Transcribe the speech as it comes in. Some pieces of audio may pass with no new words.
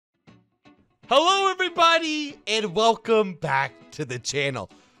Hello everybody and welcome back to the channel.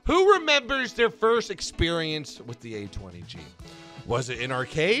 Who remembers their first experience with the A20G? Was it in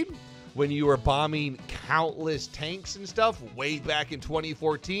arcade when you were bombing countless tanks and stuff way back in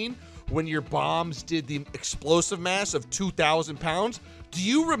 2014 when your bombs did the explosive mass of 2,000 pounds? Do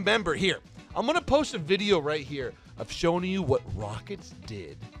you remember? Here, I'm gonna post a video right here of showing you what rockets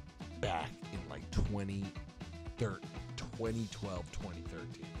did back in like 2012,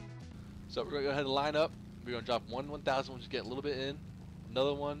 2013. So we're going to go ahead and line up. We're going to drop one 1,000, we'll just get a little bit in,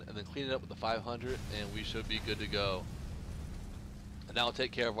 another one, and then clean it up with the 500, and we should be good to go. And that'll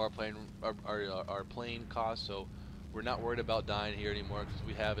take care of our plane, our plane costs, so we're not worried about dying here anymore because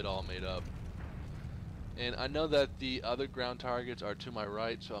we have it all made up. And I know that the other ground targets are to my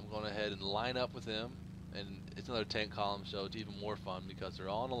right, so I'm going ahead and line up with them. And it's another tank column, so it's even more fun because they're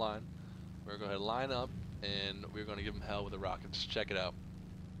all on the line. We're going to go ahead and line up, and we're going to give them hell with the rockets. Check it out.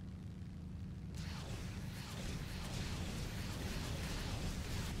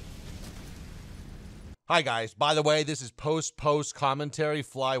 Hi guys, by the way, this is post commentary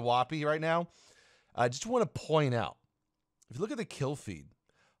fly whoppy right now. I just want to point out, if you look at the kill feed,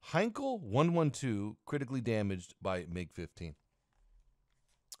 Heinkel 112 critically damaged by MiG-15.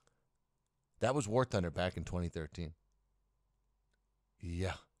 That was War Thunder back in 2013.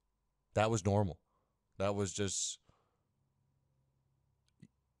 Yeah, that was normal. That was just,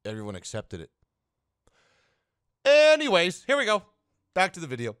 everyone accepted it. Anyways, here we go. Back to the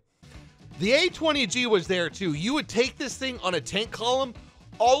video. The A20G was there too. You would take this thing on a tank column,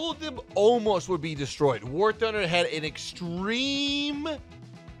 all of them almost would be destroyed. War Thunder had an extreme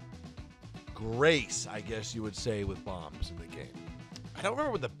grace, I guess you would say, with bombs in the game. I don't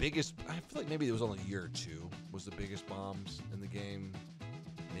remember what the biggest, I feel like maybe it was only year 2 was the biggest bombs in the game.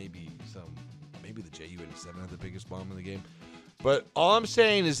 Maybe the JU-87 had the biggest bomb in the game. But all I'm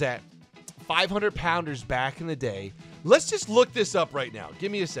saying is that 500 pounders back in the day, let's just look this up right now.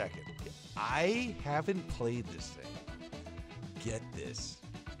 Give me a second. I haven't played this thing, get this,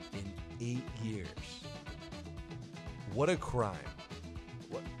 in 8 years. What a crime.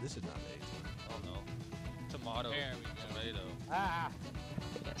 What? This is not A20. Oh no. Tomato. There we go. Tomato. Ah!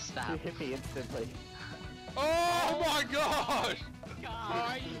 Yeah, stop. You hit me instantly. Oh my gosh!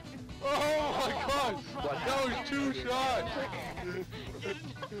 God. Oh my gosh! That was 2 shots!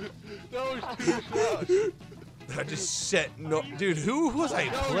 That was 2 shots! I just set no, dude. Who was I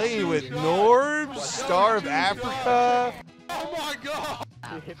playing with? Norbs, Star of Africa, Oh my god!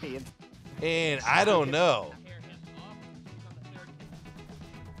 You hit me and I don't know.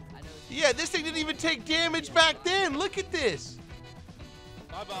 Yeah, this thing didn't even take damage back then. Look at this.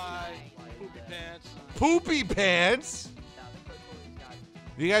 Bye bye. Poopy pants. Poopy pants.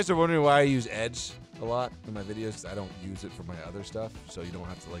 If you guys are wondering why I use Edge a lot in my videos, 'cause I don't use it for my other stuff, so you don't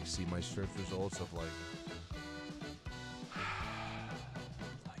have to like see my search results of like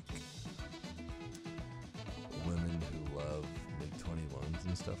women who love MiG-21s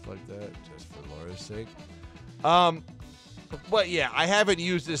and stuff like that, just for Laura's sake. But yeah, I haven't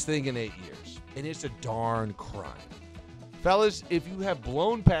used this thing in 8 years, and it's a darn crime. Fellas, if you have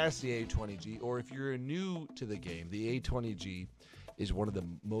blown past the A20G, or if you're new to the game, the A20G is one of the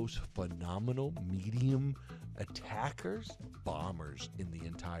most phenomenal medium attackers, bombers in the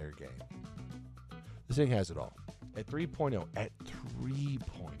entire game. This thing has it all. At 3.0,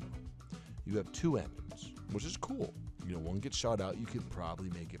 you have 2 engines, which is cool. You know, one gets shot out, you can probably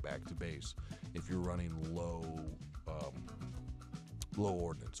make it back to base if you're running low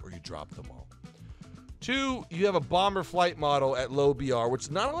ordnance, or you drop them all. 2, you have a bomber flight model at low BR, which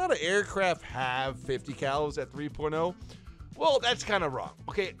not a lot of aircraft have 50 cals at 3.0. Well, that's kind of wrong.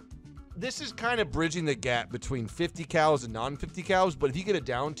 Okay, this is kind of bridging the gap between 50 cals and non-50 cals, but if you get a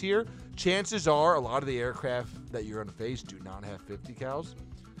down tier, chances are a lot of the aircraft that you're going to face do not have 50 cals.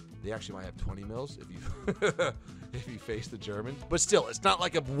 They actually might have 20 mils if you if you face the Germans. But still, it's not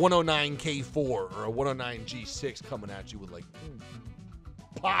like a 109 K4 or a 109 G6 coming at you with like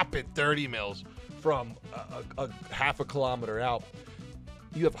pop it 30 mils from a half a kilometer out.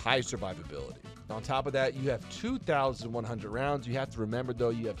 You have high survivability. On top of that, you have 2,100 rounds. You have to remember, though,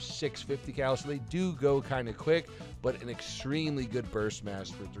 you have 650 cal, so they do go kind of quick, but an extremely good burst mass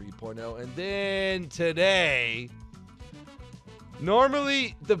for 3.0. And then today,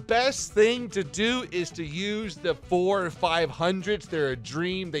 normally the best thing to do is to use the 4 or 500s. They're a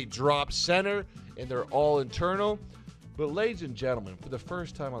dream. They drop center, and they're all internal. But ladies and gentlemen, for the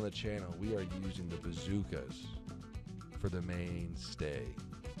first time on the channel, we are using the bazookas for the mainstay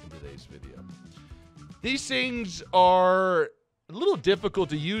in today's video. These things are a little difficult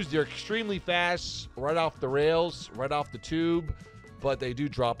to use. They're extremely fast, right off the rails, right off the tube. but they do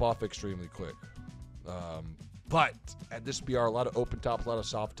drop off extremely quick. But at this BR, a lot of open tops, a lot of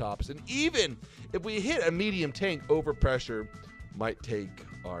soft tops, and even if we hit a medium tank, over pressure might take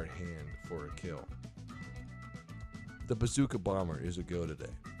our hand for a kill. The Bazooka Bomber is a go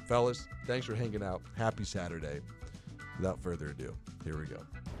today. Fellas, thanks for hanging out. Happy Saturday. Without further ado, here we go.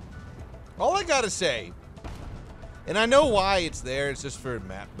 All I gotta say, and I know why it's there, it's just for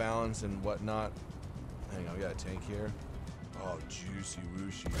map balance and whatnot. Hang on, we got a tank here. Oh, juicy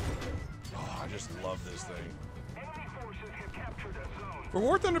wooshy. Oh, I just love this thing. For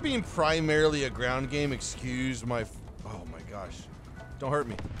War Thunder being primarily a ground game, excuse my... Oh my gosh. Don't hurt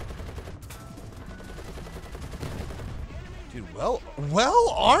me. Dude, well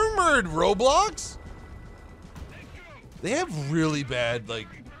armored Roblox? They have really bad, like,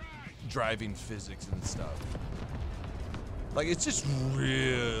 driving physics and stuff. Like, it's just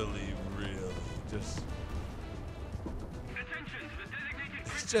really, just...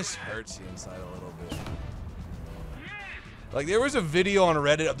 It just hurts you inside a little bit. Like, there was a video on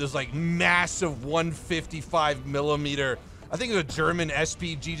Reddit of this, like, massive 155 millimeter, I think it was a German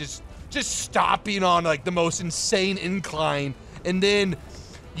SPG just stopping on, like, the most insane incline and then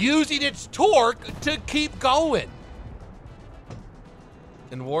using its torque to keep going.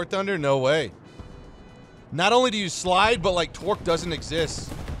 In War Thunder, no way. Not only do you slide, but, like, torque doesn't exist.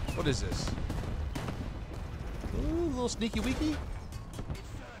 What is this? Ooh, a little sneaky weaky?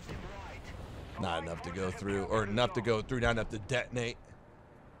 Not enough to go through, or enough to go through, not enough to detonate.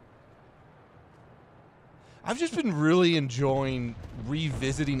 I've just been really enjoying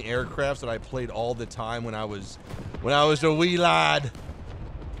revisiting aircrafts that I played all the time when I was a wee lad.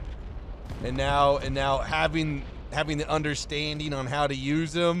 And now having the understanding on how to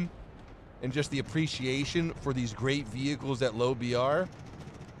use them and just the appreciation for these great vehicles at low BR.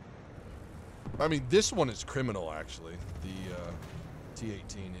 I mean, this one is criminal, actually. The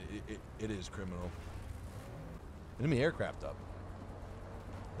T-18, it is criminal. Enemy aircraft up.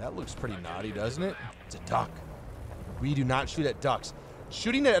 That looks pretty naughty, doesn't it? It's a duck. We do not shoot at ducks.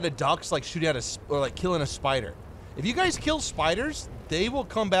 Shooting at a duck's like shooting at or like killing a spider. If you guys kill spiders, they will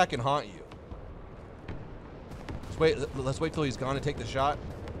come back and haunt you. Let's wait till he's gone and take the shot.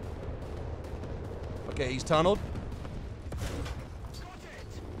 Okay, he's tunneled.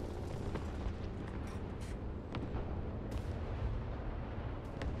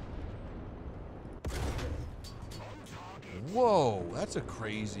 Whoa, that's a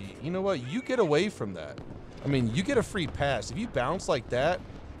crazy... You know what? You get away from that. I mean, you get a free pass. If you bounce like that,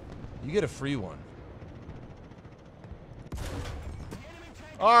 you get a free one.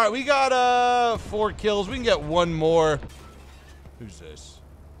 All right, we got 4 kills. We can get one more. Who's this?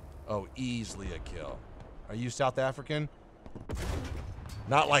 Oh, easily a kill. Are you South African?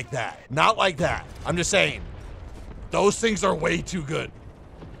 Not like that. Not like that. I'm just saying. Those things are way too good.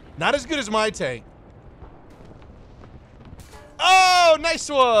 Not as good as my tank. Oh, nice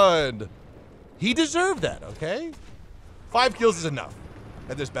one. He deserved that, okay? 5 kills is enough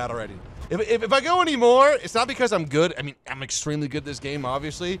at this battle already. If I go any more, it's not because I'm good. I mean, I'm extremely good at this game,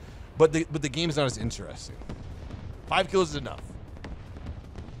 obviously, but the game is not as interesting. 5 kills is enough.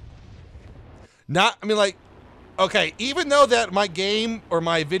 I mean, like, okay, even though that my game or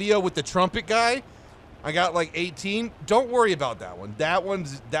my video with the trumpet guy, I got like 18. Don't worry about that one. That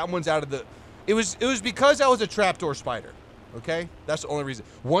one's out of the. It was because I was a trapdoor spider. Okay, that's the only reason.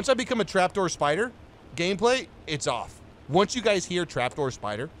 Once I become a trapdoor spider, gameplay, it's off. Once you guys hear trapdoor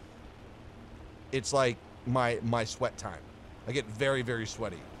spider, it's like my sweat time. I get very, very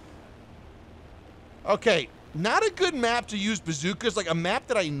sweaty. Okay, not a good map to use bazookas. Like a map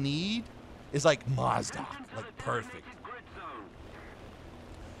that I need is like Mazda, like perfect.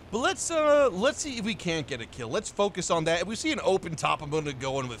 But let's see if we can't get a kill. Let's focus on that. If we see an open top, I'm going to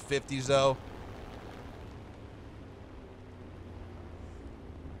go in with 50s though.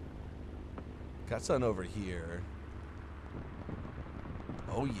 Got something over here.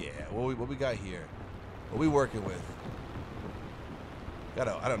 Oh yeah, what we got here? What we working with? I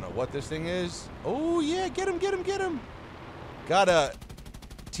don't know what this thing is. Oh yeah, get him. Got a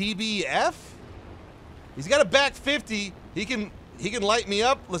TBF. He's got a back 50. He can light me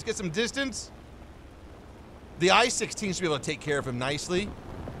up. Let's get some distance. The I-16 should be able to take care of him nicely.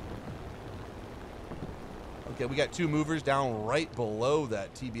 Okay, we got 2 movers down right below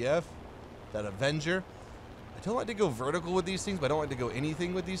that TBF. That Avenger. I don't like to go vertical with these things, but I don't like to go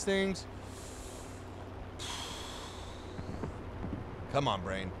anything with these things. Come on,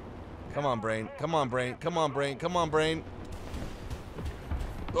 brain. Come on, brain. Come on, brain. Come on, brain. Come on, brain.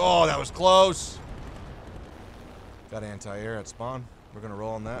 Oh, that was close. Got anti-air at spawn. We're going to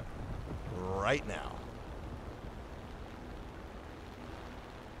roll on that right now.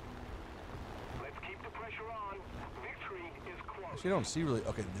 Actually, I don't see really.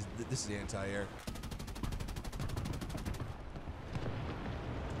 Okay, this is anti-air.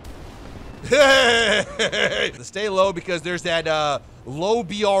 Hey! Stay low because there's that low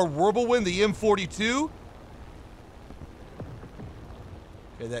BR Whirlwind, the M42.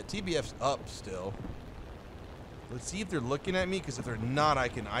 Okay, that TBF's up still. Let's see if they're looking at me, because if they're not, I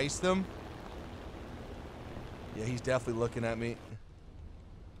can ice them. Yeah, he's definitely looking at me.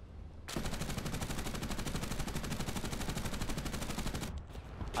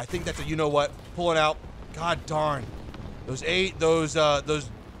 I think that's a you know what. Pull it out. God darn. Those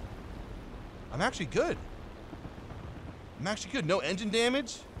I'm actually good. I'm actually good. No engine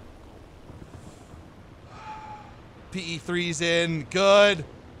damage. PE3's in. Good.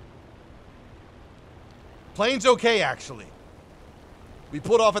 Plane's okay, actually. We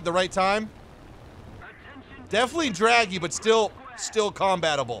pulled off at the right time. Definitely draggy, but still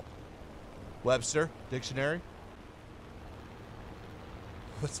combatable. Webster, dictionary.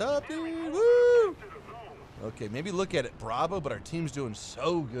 What's up, dude? Woo! Okay, maybe look at it, Bravo, but our team's doing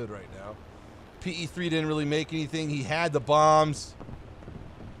so good right now. PE3 didn't really make anything. He had the bombs.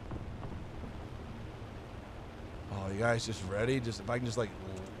 Oh, you guys just ready? Just if I can just like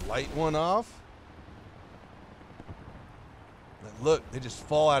light one off. Look, they just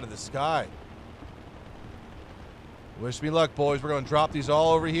fall out of the sky. Wish me luck, boys. We're going to drop these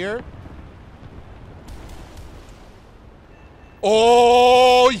all over here.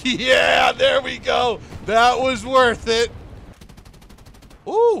 Oh, yeah, there we go. That was worth it.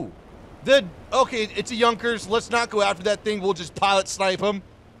 Ooh. Okay, it's a Junkers. Let's not go after that thing. We'll just pilot snipe him.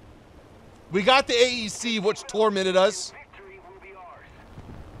 We got the AEC, which tormented us.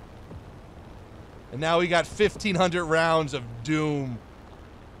 And now we got 1,500 rounds of doom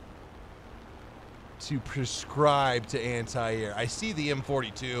to prescribe to anti-air. I see the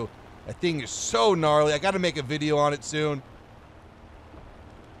M42. That thing is so gnarly. I got to make a video on it soon.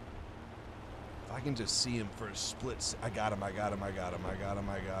 If I can just see him for a split. I got him.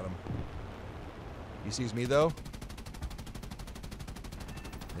 He sees me, though.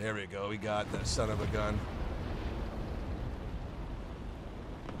 There we go. We got that son of a gun.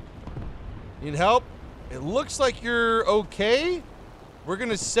 Need help? It looks like you're okay. We're going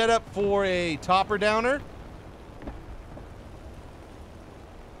to set up for a topper downer.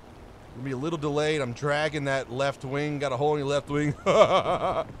 Gonna be a little delayed. I'm dragging that left wing. Got a hole in your left wing.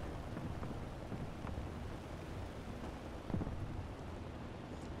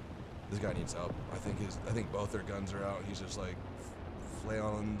 This guy needs help. I think both their guns are out. He's just like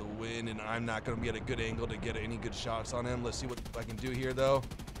flailing the wind, and I'm not gonna be at a good angle to get any good shots on him. Let's see what I can do here, though.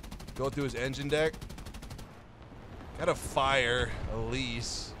 Go through his engine deck. Gotta fire,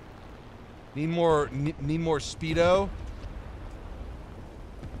 Elise. Need more speedo.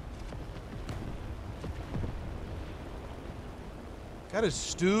 Got a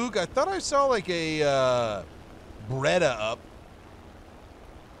Stug. I thought I saw like a Beretta up.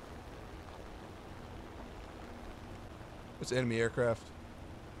 What's enemy aircraft?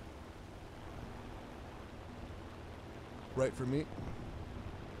 Right for me.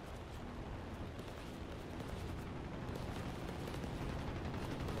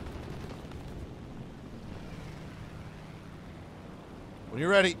 When you're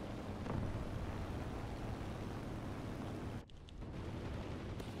ready.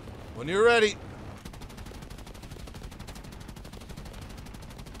 When you're ready.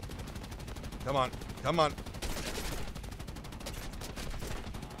 Come on. Come on.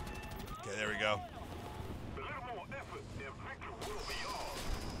 Okay, there we go.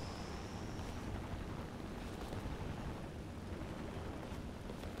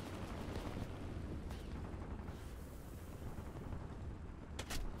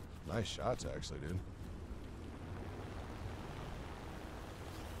 Nice shots, actually, dude.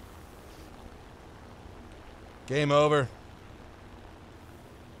 Game over.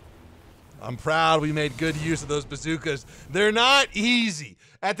 I'm proud we made good use of those bazookas. They're not easy.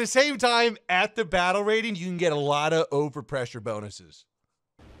 At the same time, at the battle rating, you can get a lot of overpressure bonuses.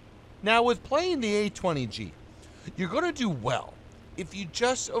 Now, with playing the A20G, you're going to do well if you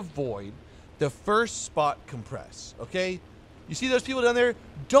just avoid the first spot compress, okay? You see those people down there?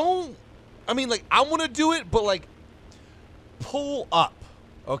 Don't, I mean, like, I want to do it, but, like, pull up,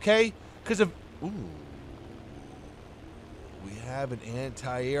 okay? Because of, ooh. We have an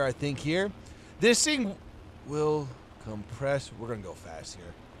anti-air, I think, here. This thing will compress. We're going to go fast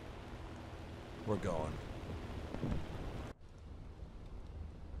here. We're going.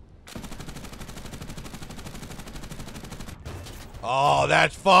 Oh,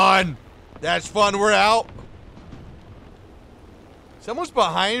 that's fun. That's fun. We're out. Someone's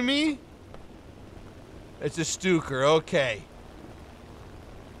behind me? It's a Stuker. Okay.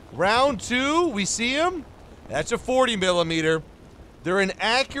 Round 2, we see him. That's a 40 millimeter. They're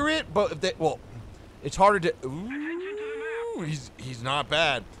inaccurate, but if they, well, it's harder to. Ooh, he's not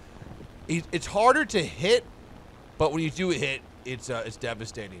bad. It's harder to hit, but when you do hit, it's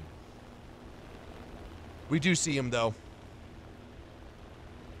devastating. We do see him though.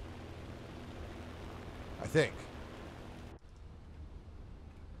 I think.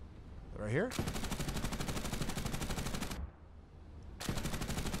 Right here.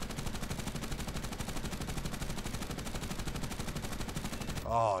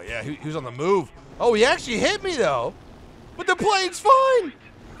 Oh, yeah, he was on the move. Oh, he actually hit me, though. But the plane's fine.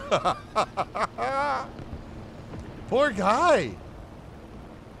 Poor guy.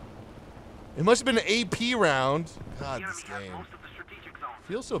 It must have been an AP round. God, this game. I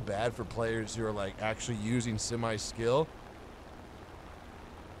feel so bad for players who are, like, actually using semi-skill.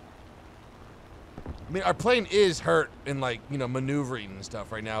 I mean, our plane is hurt in, like, you know, maneuvering and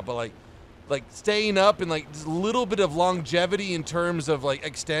stuff right now, but, like staying up and like just a little bit of longevity in terms of like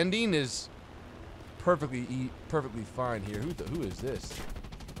extending is perfectly fine here. Who is this?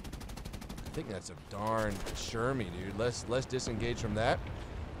 I think that's a darn Shermie, dude. Let's disengage from that.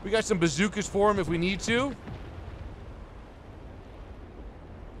 We got some bazookas for him if we need to.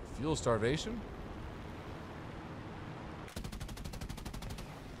 Fuel starvation.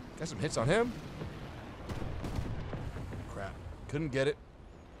 Got some hits on him. Crap. Couldn't get it.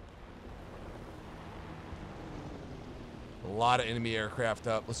 A lot of enemy aircraft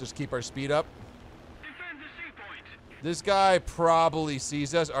up. Let's just keep our speed up. This guy probably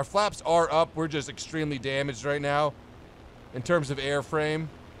sees us. Our flaps are up. We're just extremely damaged right now in terms of airframe.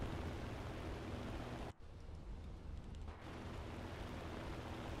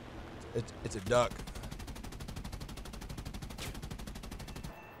 It's a duck.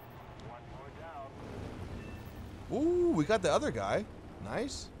 Ooh, we got the other guy.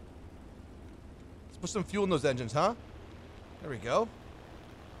 Nice. Let's put some fuel in those engines, huh? There we go.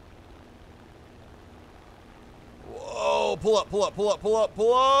 Whoa, pull up, pull up, pull up, pull up,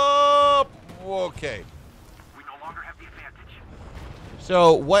 pull up. Okay. We no longer have the advantage.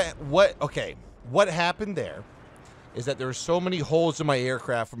 So okay, what happened there is that there were so many holes in my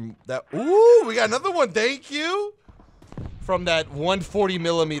aircraft from that. Ooh, we got another one, thank you. From that 140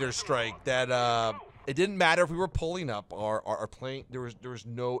 millimeter strike that it didn't matter if we were pulling up our plane, there was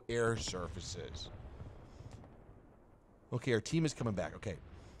no air surfaces. Okay, our team is coming back. Okay.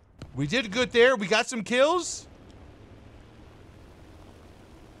 We did good there. We got some kills.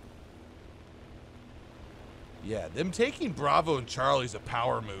 Yeah, them taking Bravo and Charlie's a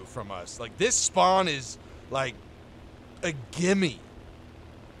power move from us. Like, this spawn is, like, a gimme.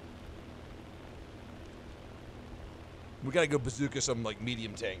 We gotta go bazooka some, like,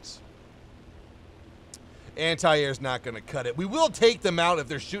 medium tanks. Anti-air's not gonna cut it. We will take them out if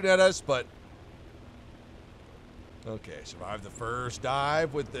they're shooting at us, but... Okay, survive the first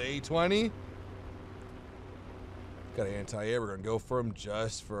dive with the A-20. Got an anti-air. We're going to go for him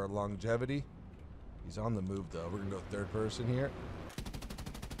just for longevity. He's on the move, though. We're going to go third person here.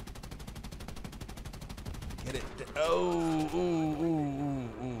 Get it. Oh, ooh, ooh, ooh,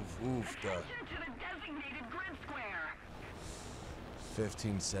 oof, oof. The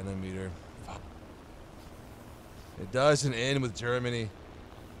 15 centimeter. It doesn't end with Germany.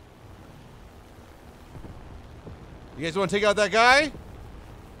 You guys want to take out that guy?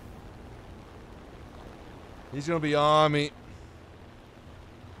 He's going to be on me.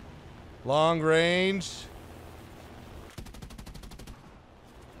 Long range.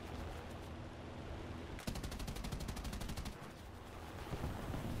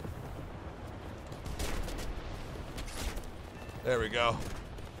 There we go.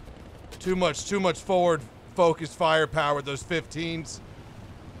 Too much forward focused firepower with those 15s.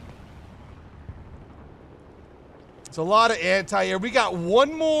 It's a lot of anti-air. We got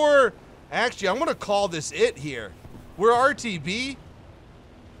one more. Actually, I'm going to call this it here. We're RTB.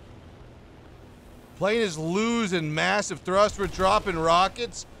 Plane is losing massive thrust. We're dropping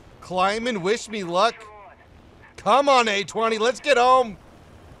rockets. Climbing. Wish me luck. Come on, A-20. Let's get home.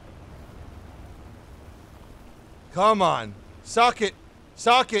 Come on. Suck it.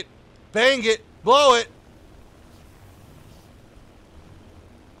 Suck it. Bang it. Blow it.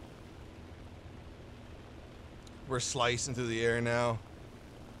 We're slicing through the air now.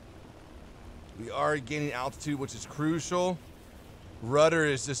 We are gaining altitude, which is crucial. Rudder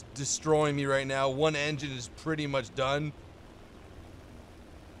is just destroying me right now. One engine is pretty much done.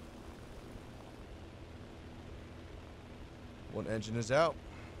 One engine is out.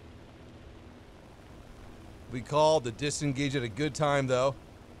 We called the disengage at a good time, though.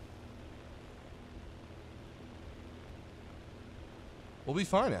 We'll be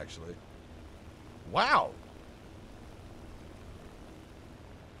fine, actually. Wow.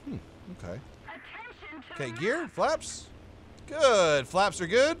 Okay. Okay, gear, flaps. Good. Flaps are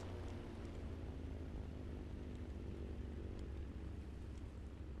good.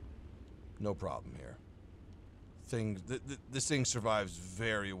 No problem here. This thing survives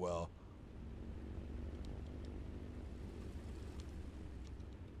very well.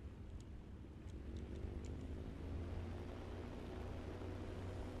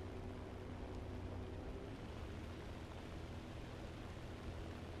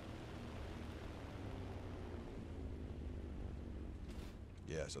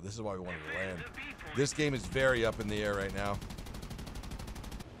 Yeah, so this is why we wanted to land. This game is very up in the air right now.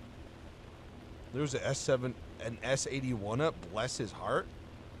 There was an S7, an S81 up, bless his heart.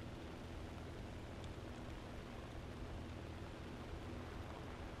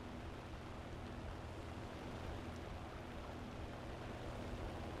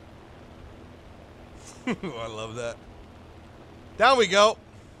 I love that. Down we go.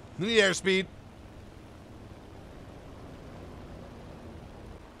 We need airspeed.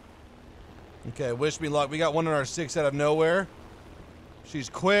 Okay, wish me luck. We got one on our 6 out of nowhere. She's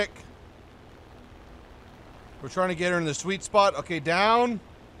quick. We're trying to get her in the sweet spot. Okay, down.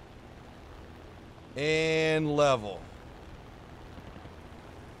 And level.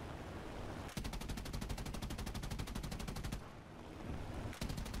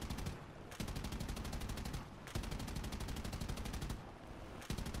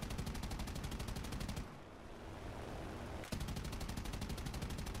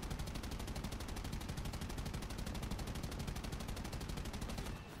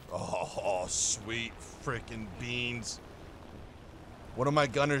 Oh, sweet freaking beans. One of my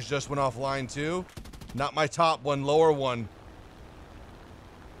gunners just went offline too. Not my top one, lower one.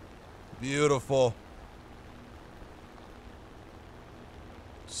 Beautiful.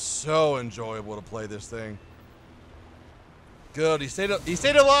 So enjoyable to play this thing. Good, he stayed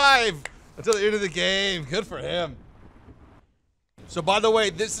alive until the end of the game. Good for him. So by the way,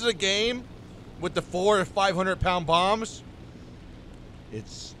 this is a game with the 400 or 500 pound bombs.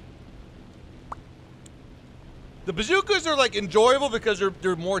 The bazookas are like enjoyable because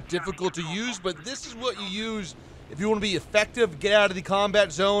they're more difficult to use, but this is what you use if you want to be effective, get out of the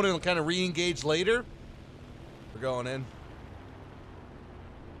combat zone and kind of re-engage later. We're going in.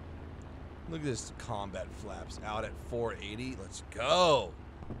 Look at this combat flaps out at 480. Let's go.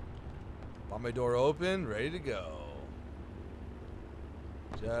 Bomb bay door open, ready to go.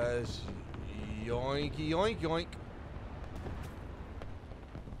 Just yoinky yoink yoink.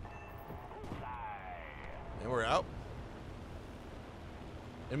 And we're out.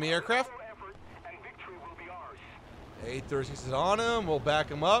 Enemy aircraft. A-36 is on him. We'll back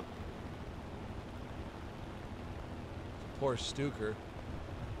him up. Poor Stuker.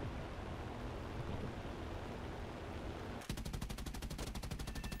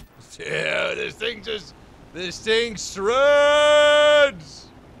 Yeah, this thing shreds.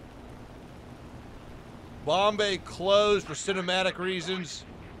 Bomb bay closed for cinematic reasons.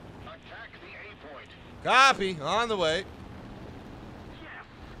 Copy, on the way.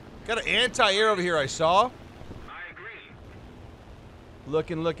 Got an anti-air over here I saw. I agree.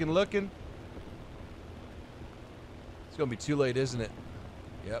 Looking. It's gonna be too late, isn't it?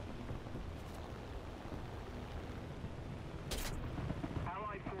 Yep.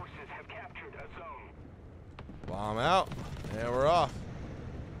 Allied forces have captured a zone. Bomb out. And we're off.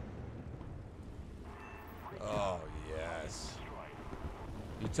 Oh, yes.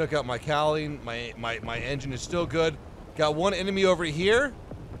 You took out my cowling. My engine is still good. Got one enemy over here.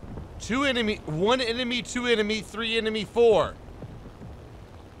 Two enemy. One enemy, two enemy, three enemy, four.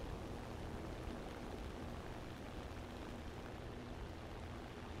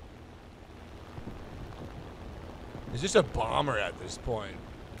 It's just a bomber at this point.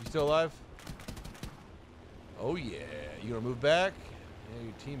 You still alive? Oh yeah. You gonna move back? Yeah,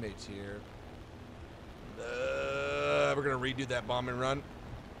 your teammates here. We're gonna redo that bomb and run.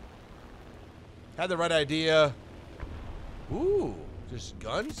 Had the right idea. Ooh, just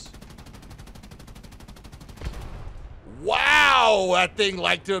guns? Wow, that thing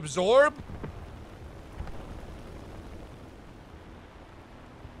liked to absorb.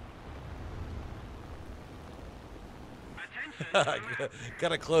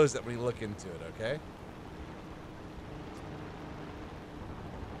 Gotta close that when you look into it, okay?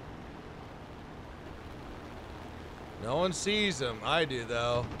 No one sees him. I do,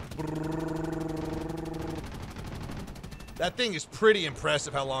 though. That thing is pretty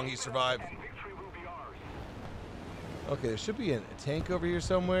impressive how long he survived. Okay, there should be a tank over here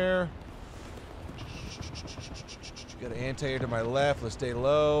somewhere. Got an anti-air to my left. Let's stay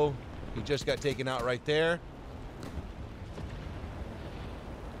low. He just got taken out right there.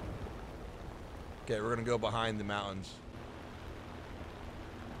 Okay, we're going to go behind the mountains.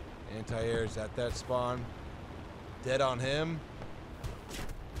 Anti-air is at that spawn. Dead on him.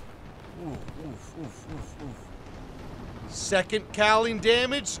 Oof, oof, oof, oof, oof. Second cowling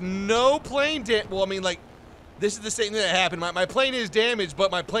damage. No plane damage. Well, I mean, like, this is the same thing that happened. My plane is damaged,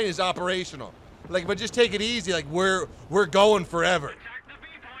 but my plane is operational. Like, but just take it easy. Like, we're going forever. Attack the B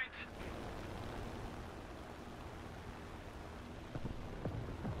point.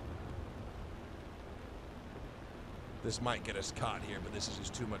 This might get us caught here, but this is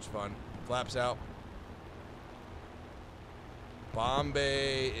just too much fun. Flaps out.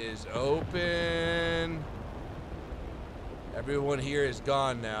 Bombay is open. Everyone here is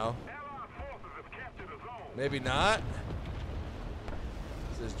gone now. Allied forces have captured a zone. Maybe not.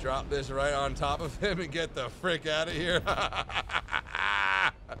 Let's just drop this right on top of him and get the frick out of here.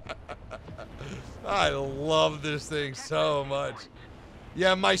 I love this thing so much.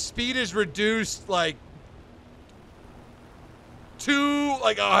 Yeah, my speed is reduced like to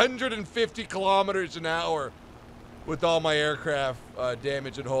like 150 kilometers an hour with all my aircraft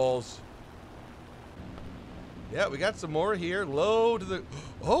damage and holes. Yeah, we got some more here. Low to the...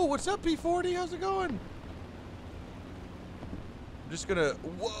 Oh, what's up, P40? How's it going? I'm just gonna...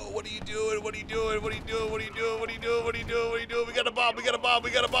 Whoa, what are you doing? What are you doing? What are you doing? What are you doing? What are you doing? What are you doing? What are you doing? We got a bomb. We got a bomb. We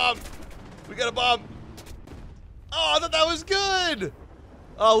got a bomb. We got a bomb. Oh, I thought that was good.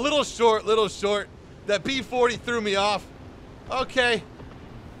 A little short, little short. That P40 threw me off. Okay.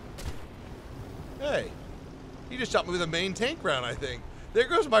 Hey. He just shot me with a main tank round, I think. There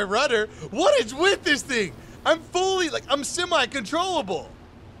goes my rudder. What is with this thing? I'm fully, like, I'm semi-controllable.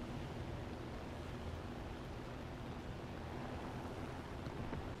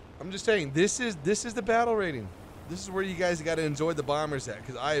 I'm just saying, this is the battle rating. This is where you guys got to enjoy the bombers at,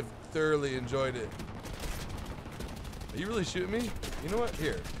 because I have thoroughly enjoyed it. Are you really shooting me? You know what?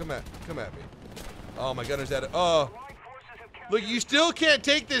 Here, come at me. Oh, my gunner's at it. Oh, Allied forces have captured. look, you still can't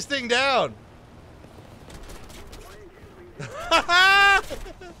take this thing down. There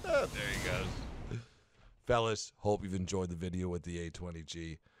he goes. Fellas, hope you've enjoyed the video with the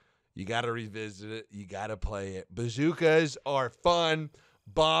A20G. You got to revisit it. You got to play it. Bazookas are fun.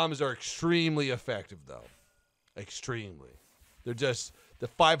 Bombs are extremely effective, though. Extremely. They're just the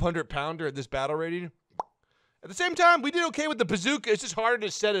 500-pounder at this battle rating. At the same time, we did okay with the bazooka. It's just harder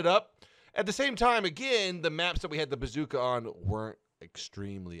to set it up. At the same time, again, the maps that we had the bazooka on weren't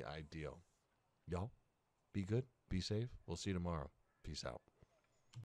extremely ideal. Y'all, be good. Be safe. We'll see you tomorrow. Peace out.